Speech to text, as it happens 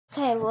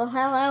Okay, well,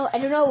 hello. I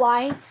don't know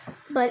why,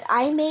 but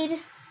I made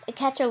a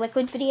Catcher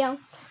Liquid video,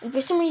 and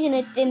for some reason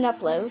it didn't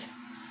upload.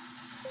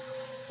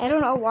 I don't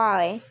know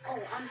why. Oh,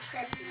 I'm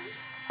tripping.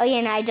 Oh yeah,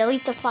 and I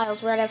delete the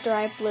files right after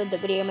I upload the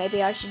video.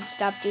 Maybe I should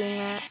stop doing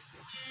that.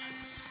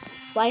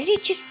 Why did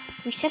it just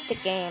reset the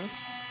game?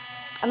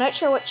 I'm not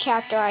sure what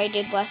chapter I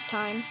did last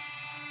time.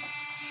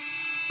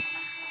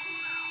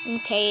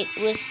 Okay,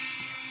 it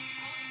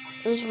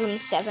was room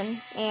 7. And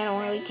I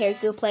don't really care.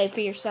 Go play it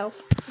for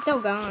yourself. It's all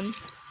gone.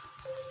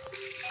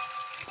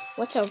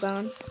 What's all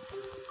gone?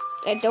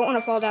 I don't want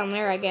to fall down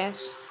there, I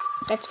guess.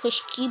 Let's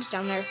push cubes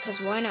down there, because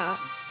why not?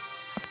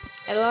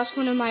 I lost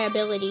one of my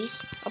abilities.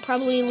 I'll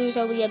probably lose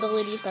all the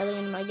abilities by the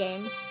end of my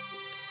game.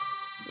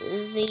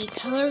 The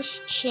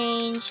colors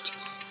changed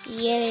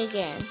yet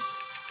again.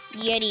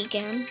 You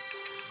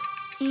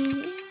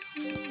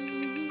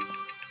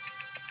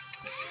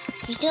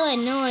still had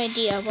no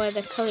idea why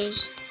the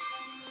colors...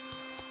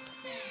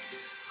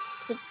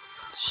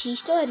 She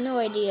still had no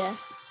idea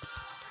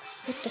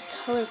what the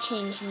color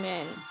change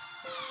meant.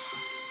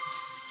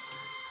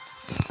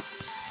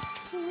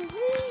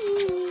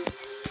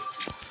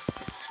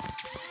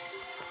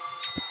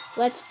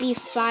 Let's be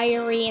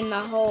fiery in the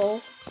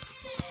hole.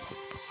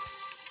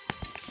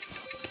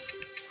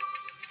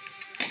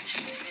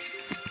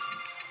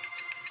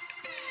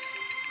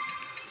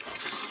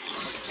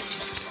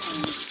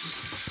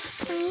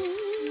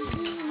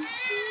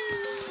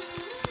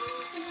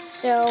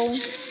 So,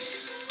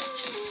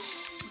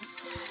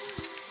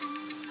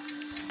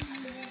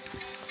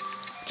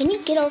 can you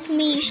get off of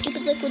me, you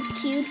stupid liquid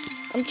cube?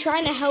 I'm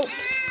trying to help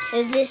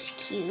this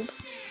cube.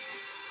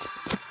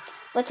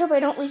 Let's hope I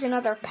don't lose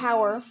another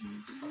power.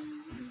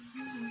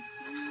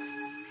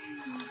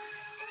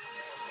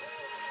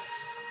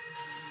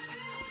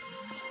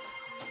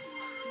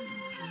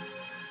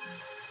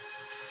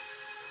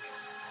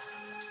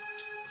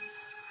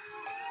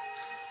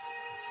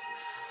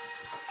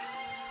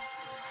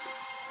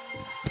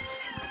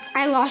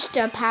 I lost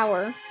a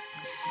power.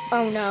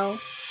 Oh no.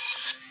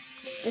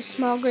 The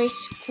small gray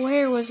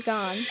square was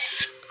gone.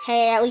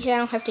 Hey, at least I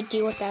don't have to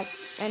deal with that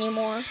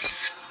anymore.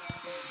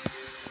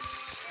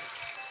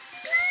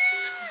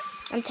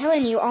 I'm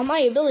telling you, all my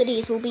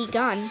abilities will be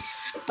gone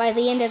by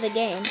the end of the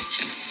game.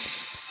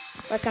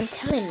 Like I'm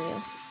telling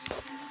you.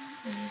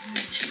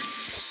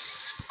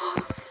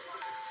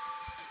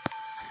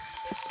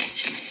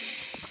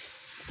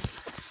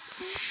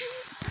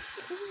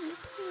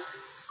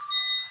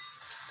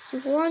 You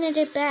wanted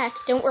it back.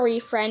 Don't worry,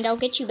 friend. I'll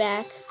get you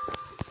back.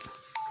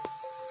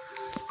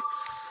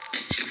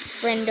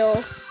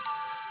 Friendo.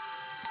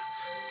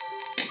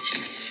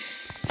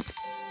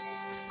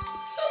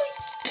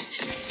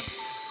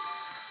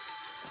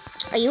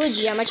 Are you a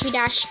Geometry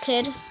Dash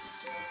kid?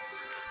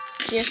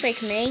 Just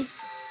like me?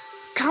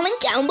 Comment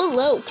down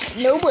below, because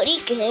nobody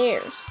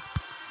cares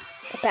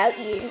about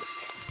you.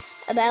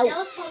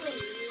 About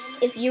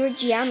if you're a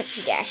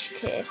Geometry Dash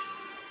kid.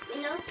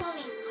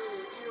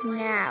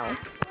 Now.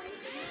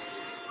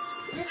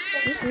 I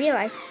just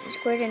realized the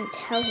square didn't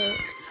tell her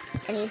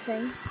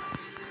anything.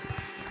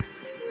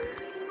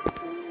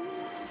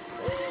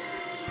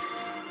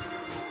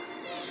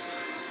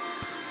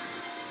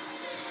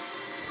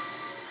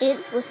 It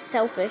was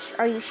selfish.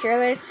 Are you sure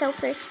that it's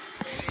selfish?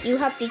 You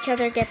helped each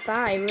other get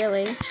by,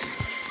 really.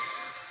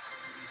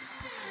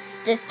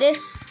 Does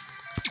this...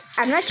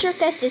 I'm not sure if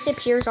that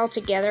disappears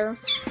altogether.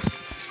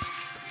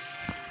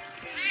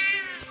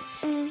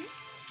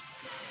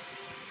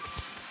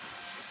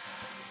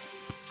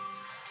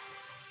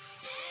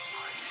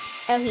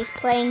 Oh, he's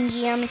playing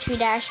Geometry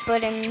Dash,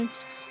 but in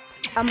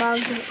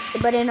Among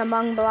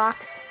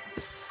Blocks.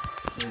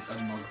 There's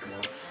Among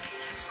Blocks.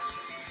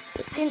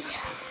 It didn't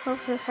tell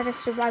her how to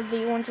survive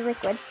the orange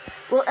liquid.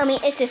 Well, I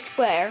mean, it's a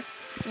square.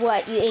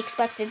 What, you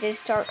expected to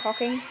start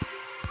talking?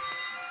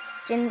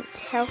 Didn't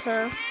tell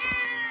her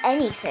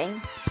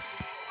anything.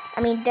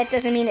 I mean, that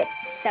doesn't mean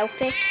it's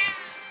selfish.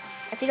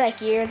 I feel like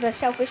you're the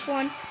selfish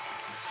one.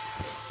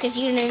 Because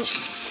you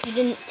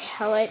didn't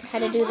tell it how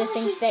to do the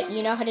things that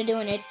you know how to do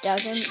and it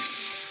doesn't.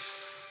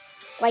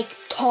 Like,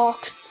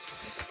 talk.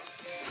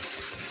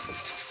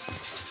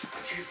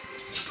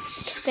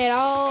 Took it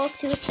all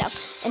to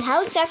itself. And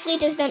how exactly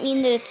does that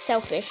mean that it's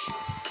selfish?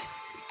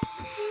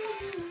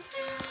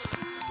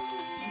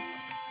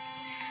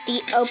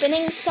 The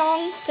opening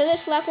song for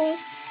this level?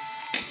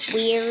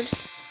 Weird.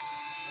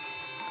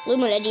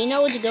 Lumina, do you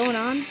know what's going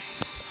on?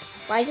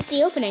 Why is it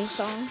the opening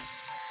song?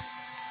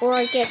 Or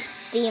I guess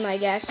theme, I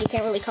guess. You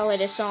can't really call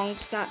it a song.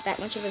 It's not that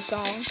much of a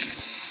song.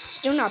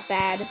 Still not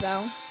bad,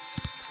 though.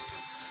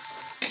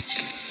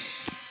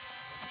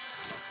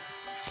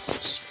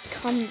 Just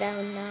calm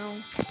down now.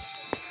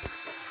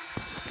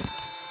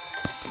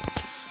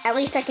 At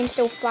least I can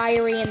still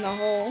fiery in the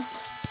hole.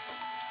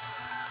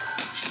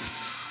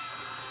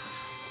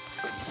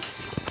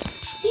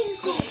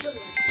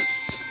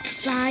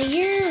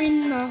 Fire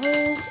in the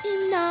hole,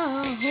 in the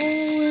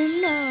hole,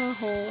 in the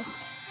hole.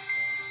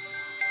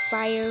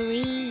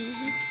 Fiery.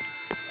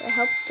 I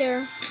helped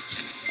her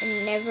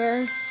and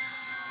never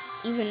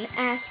even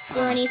asked for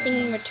anything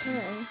in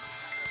return.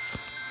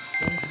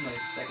 my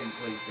second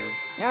place there.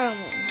 I don't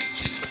know.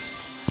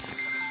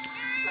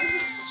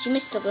 She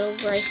missed a little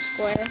gray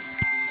square.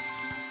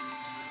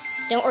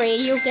 Don't worry,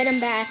 you'll get him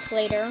back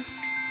later.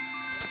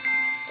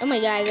 Oh my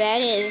god,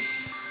 that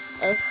is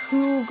a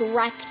Hoog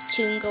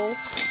rectangle.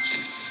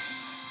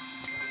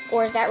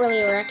 Or is that really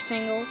a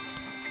rectangle?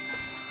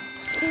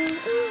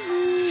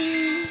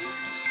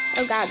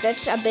 Oh god,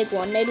 that's a big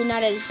one. Maybe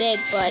not as big,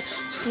 but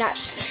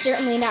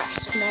certainly not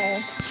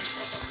small.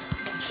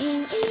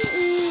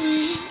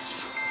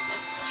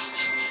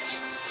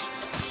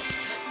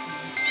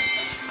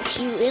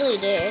 She really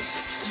did.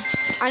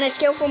 On a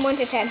scale from 1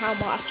 to 10, how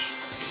much?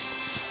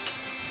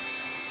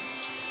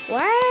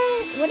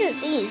 What are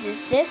these?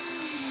 Is this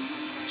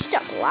just a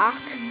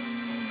block?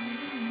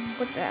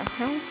 What the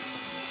hell?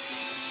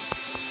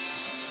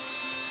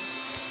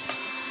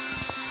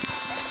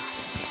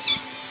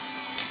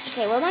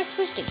 Okay, where am I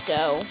supposed to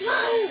go?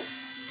 No!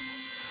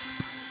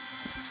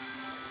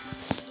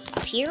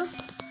 Up here?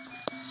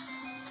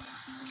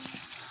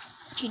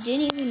 She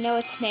didn't even know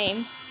its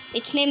name.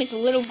 Its name is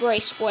Little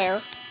Gray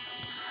Square.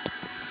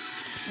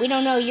 We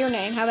don't know your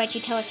name. How about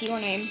you tell us your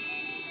name?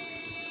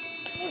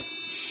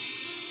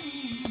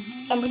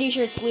 I'm pretty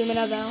sure it's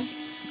Lumina, though.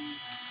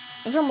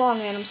 If I'm wrong,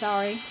 then I'm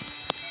sorry.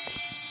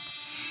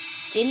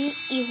 Didn't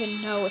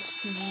even know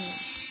its name.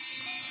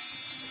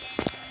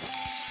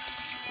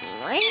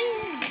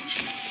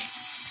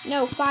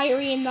 No,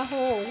 Fiery in the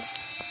hole.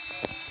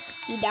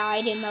 He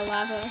died in the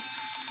lava.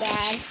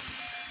 Sad.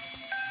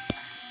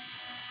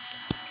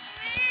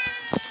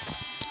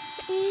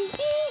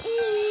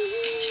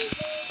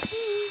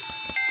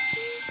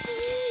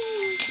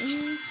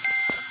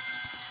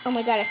 Oh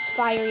my god, it's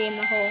Fiery in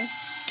the hole.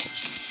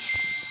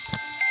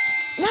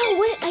 No,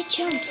 wait, I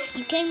jumped.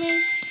 You kidding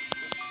me?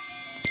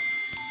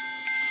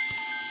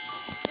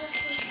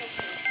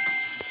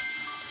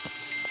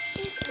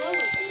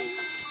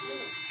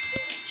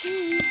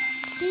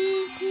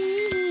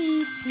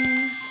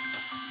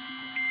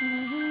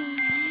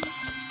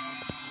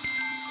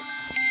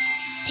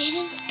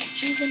 Didn't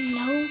even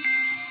know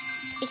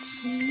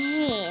its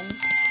name.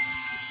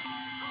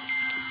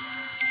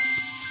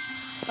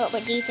 Oh,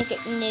 but do you think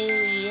it knew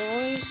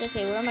yours?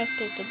 Okay, where am I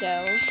supposed to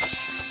go?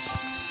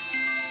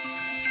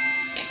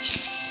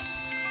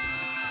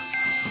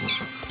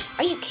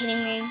 Are you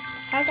kidding me?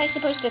 How's I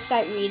supposed to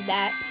sight read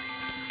that?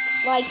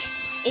 Like,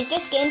 is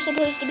this game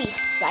supposed to be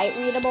sight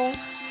readable?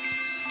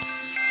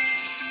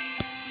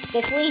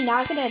 Definitely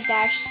not gonna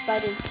dash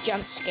spider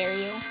jump scare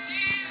you.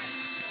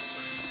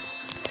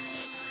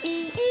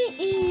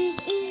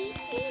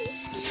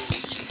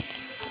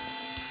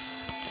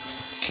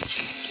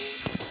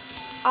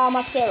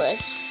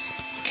 Phyllis.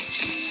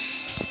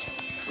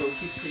 Bro,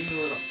 keeps hitting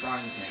me with a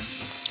frying pan.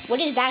 What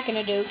is that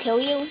gonna do? Kill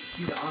you?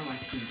 He's on my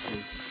team,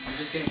 please. I'm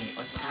just getting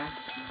attacked.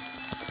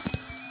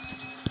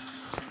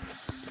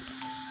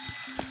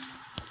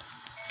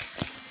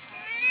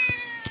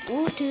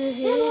 Ooh, to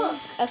him.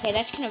 Okay,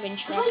 that's kind of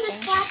interesting.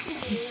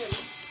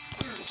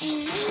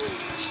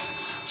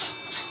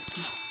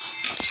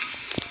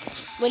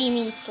 What do you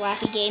mean,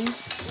 slappy game?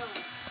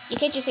 You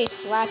can't just say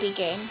slappy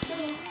game.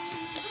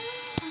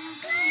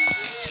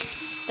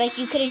 Like,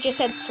 you could have just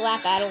said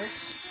slap battles.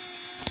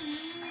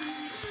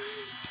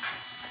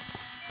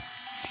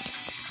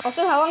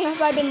 Also, how long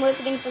have I been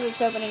listening to this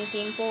opening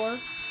theme for?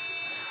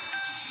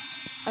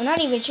 I'm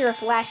not even sure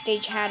if last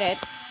stage had it.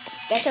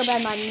 That's how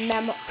bad my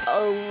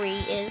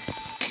memory is.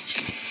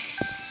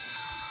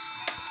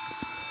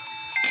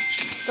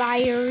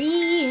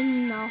 Fiery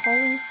in the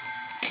hole,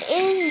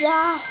 in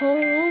the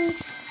hole,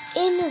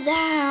 in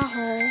the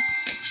hole.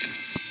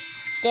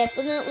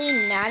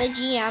 Definitely not a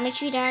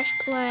Geometry Dash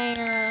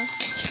player.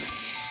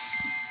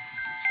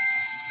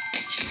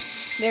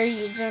 Their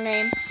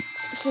username,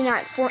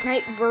 69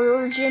 Fortnite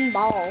Virgin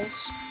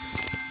Balls.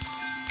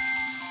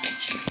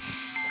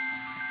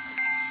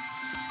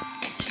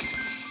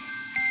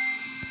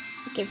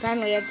 Okay,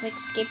 finally I've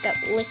escaped that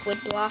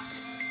liquid block.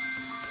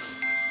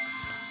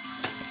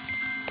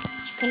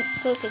 She couldn't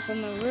focus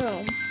on the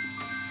room.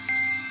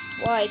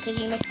 Why? Because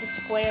you missed the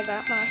square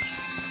that much.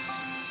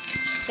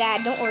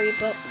 Sad, don't worry,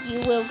 but you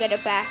will get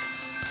it back.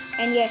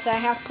 And yes, I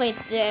have played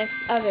the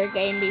other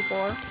game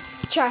before.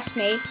 Trust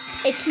me,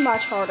 it's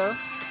much harder.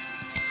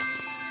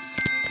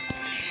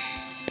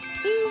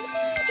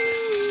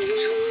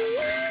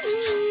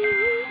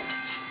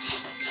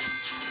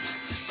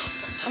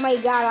 Oh my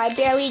god, I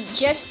barely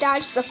just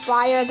dodged the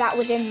fire that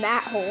was in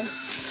that hole.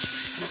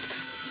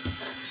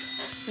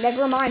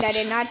 Never mind, I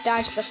did not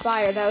dodge the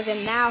fire that was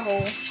in that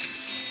hole.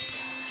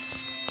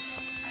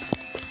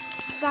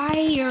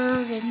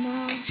 Fire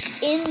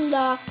in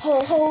the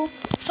hole,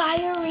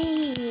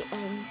 fiery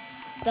in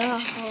the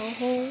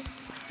hole,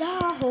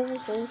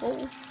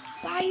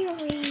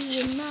 fiery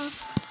in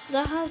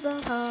the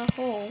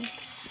hole.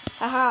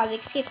 Haha, they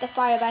escaped the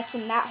fire that's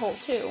in that hole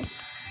too.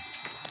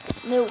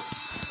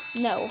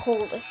 No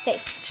hole is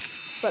safe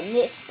from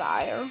this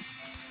fire.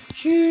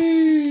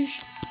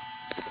 Sheesh.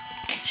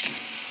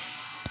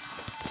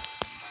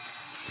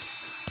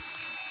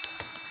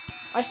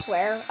 I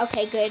swear.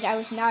 Okay, good. I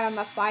was not on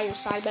the fire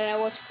side, but I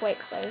was quite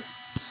close.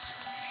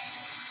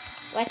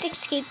 Let's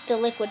escape the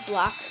liquid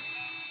block.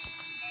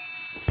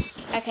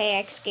 Okay,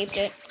 I escaped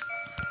it.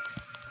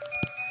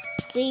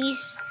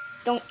 Please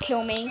don't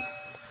kill me.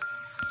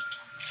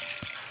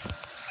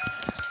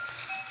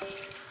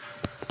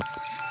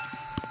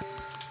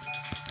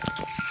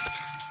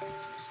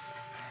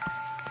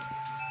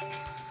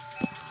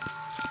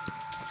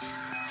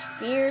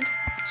 Feared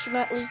she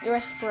might lose the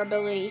rest of her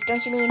abilities.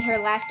 Don't you mean her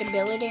last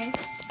ability?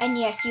 And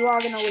yes, you are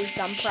gonna lose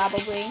them,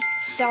 probably.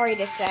 Sorry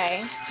to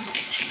say.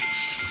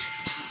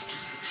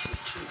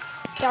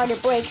 Sorry to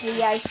break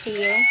the ice to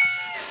you.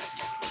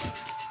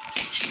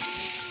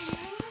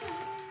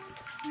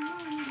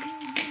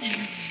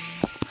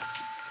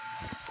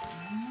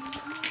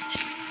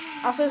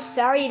 Also,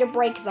 sorry to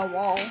break the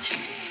wall.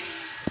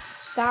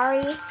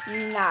 Sorry,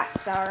 not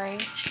sorry.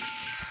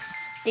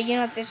 Did you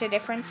know that there's a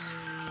difference?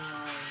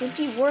 You'd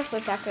be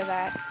worthless after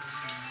that.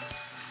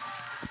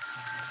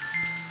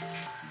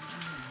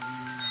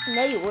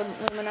 No, you wouldn't,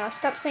 Lumina.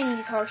 Stop saying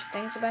these harsh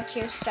things about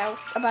yourself,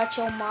 about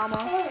your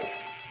mama.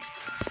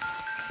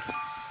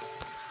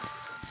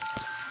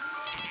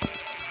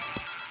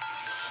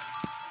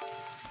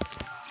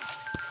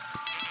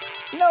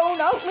 No,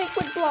 not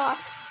Liquid Block.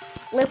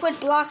 Liquid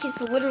Block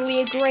is literally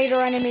a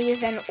greater enemy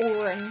than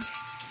Orange.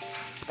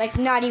 Like,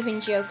 not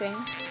even joking.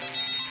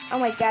 Oh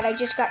my god, I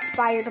just got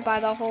fired by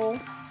the hole.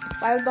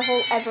 Why would the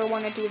hole ever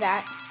want to do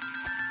that?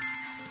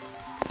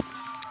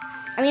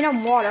 I mean,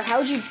 I'm water. How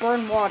would you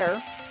burn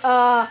water?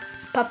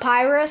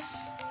 Papyrus?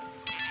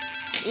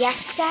 Yes,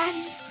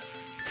 Sans?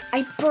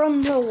 I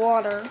burned the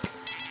water.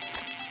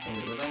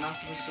 Oh, was I not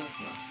supposed to? No.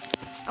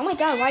 Oh my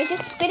god, why is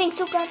it spinning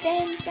so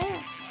goddamn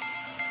fast?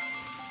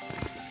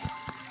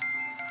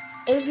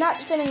 It was not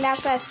spinning that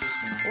fast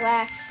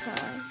last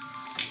time.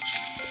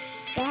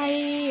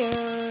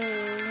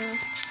 Fire.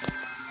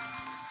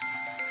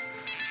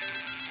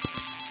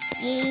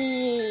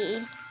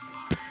 Yee.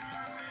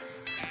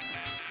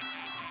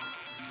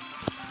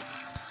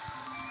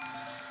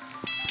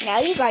 Now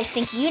you guys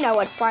think you know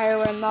what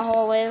fire in the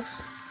hole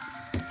is.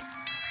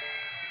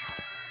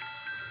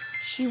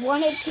 She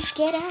wanted to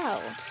get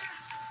out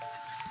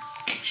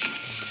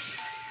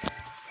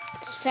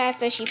as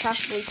fast as she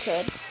possibly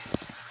could.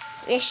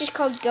 It's just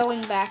called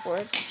going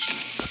backwards.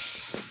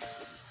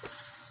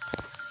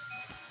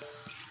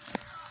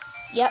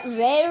 Yep,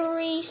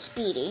 very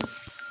speedy.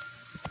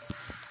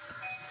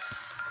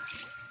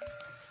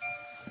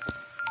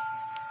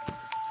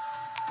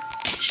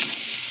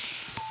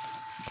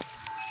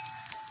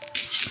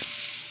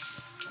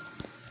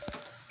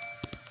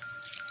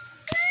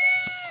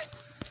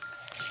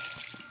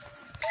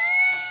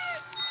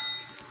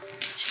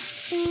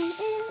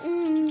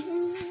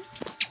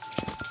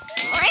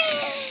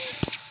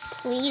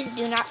 Please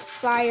do not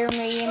fire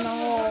me in the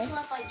hole.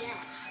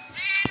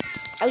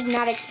 I was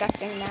not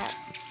expecting that.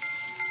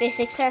 They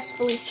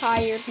successfully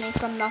fired me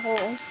from the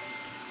hole.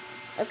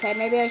 Okay,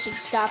 maybe I should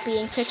stop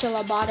being such a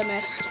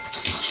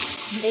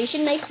lobotomist. They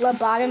should make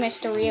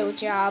lobotomist a real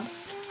job.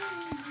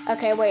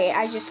 Okay, wait,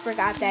 I just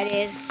forgot that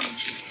is.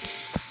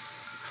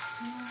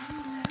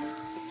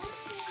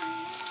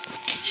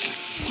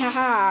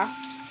 Haha.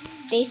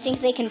 They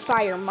think they can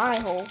fire my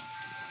hole.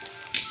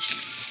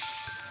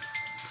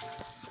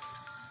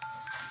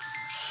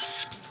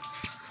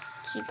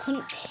 She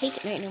couldn't take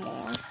it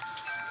anymore.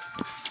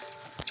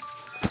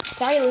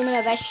 Sorry,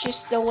 Lumina, that's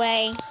just the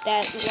way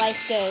that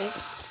life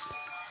goes.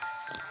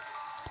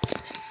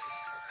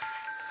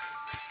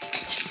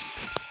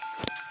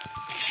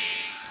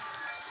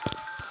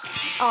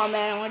 Oh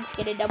man, I wanted to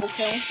get a double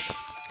kill.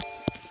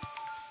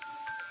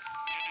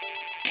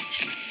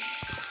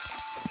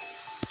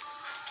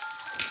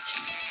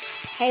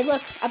 Hey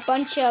look, a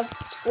bunch of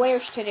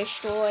squares to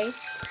destroy.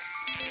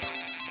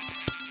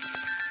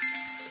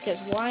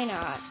 Because why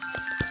not?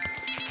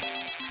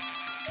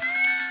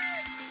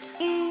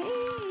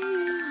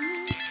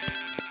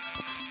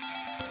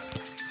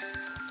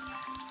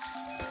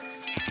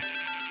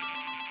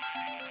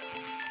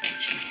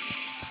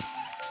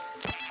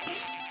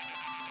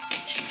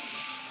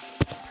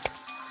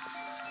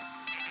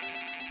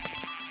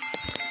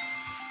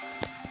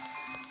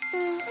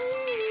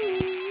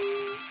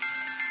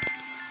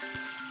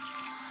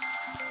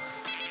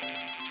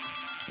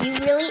 You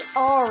really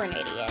are an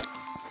idiot.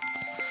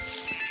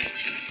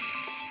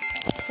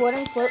 Quote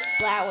unquote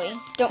Flowey.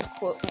 Don't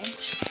quote me.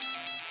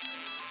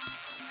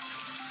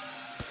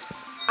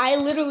 I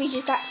literally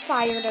just got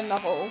fired in the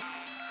hole.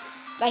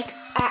 Like,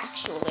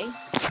 actually.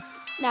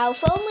 Now,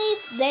 if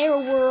only there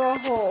were a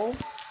hole.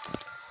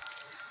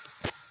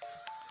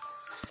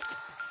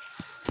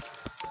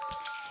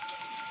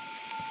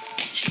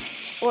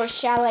 Or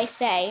shall I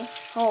say,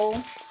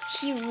 hole.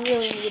 She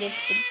really needed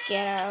to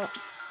get out.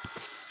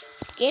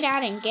 Get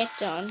out and get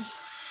done.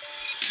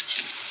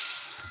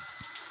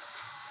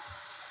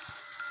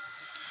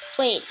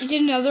 Wait, is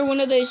it another one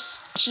of those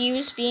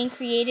queues being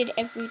created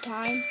every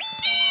time?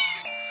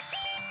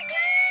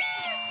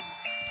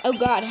 Oh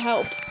god,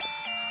 help.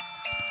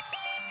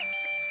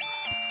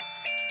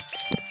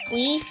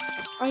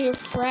 are your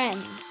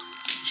friends.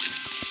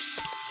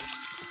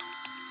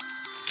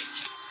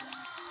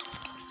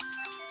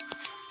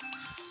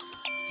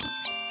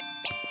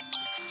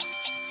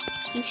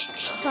 You've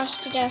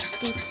trusted us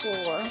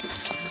before.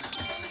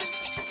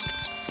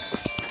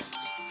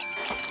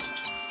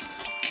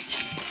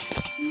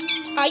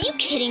 Are you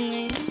kidding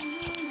me?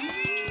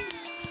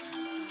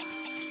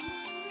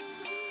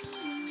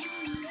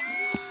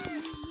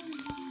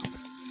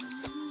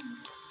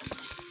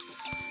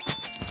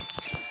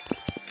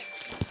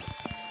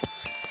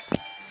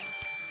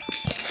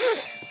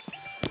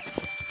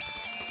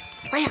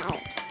 Wow.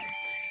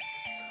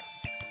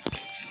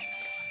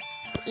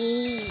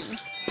 E.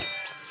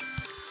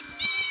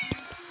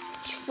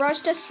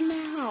 Trust us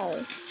now.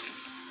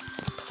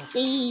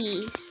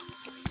 Please.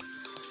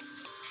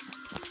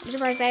 I'm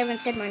surprised I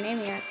haven't said my name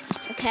yet.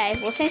 Okay,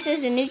 well since this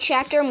is a new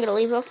chapter, I'm gonna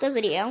leave off the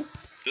video.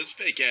 This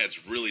fake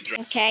ad's really dry.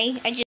 Okay,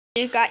 I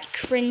just got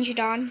cringed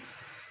on.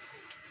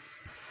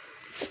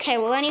 Okay,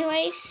 well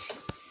anyways,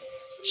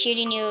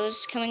 shooting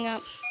news coming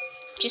up.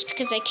 Just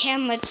because I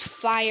can, let's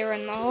fire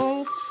in the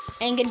hole.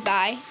 And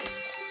goodbye.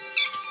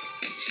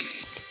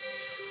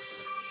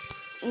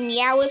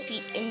 Meow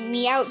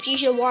if you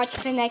should watch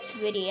the next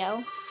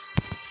video.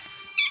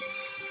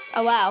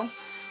 Oh wow,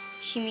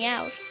 she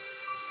meowed.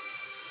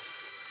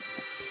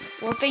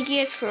 Well, thank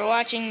you guys for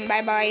watching.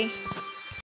 Bye bye.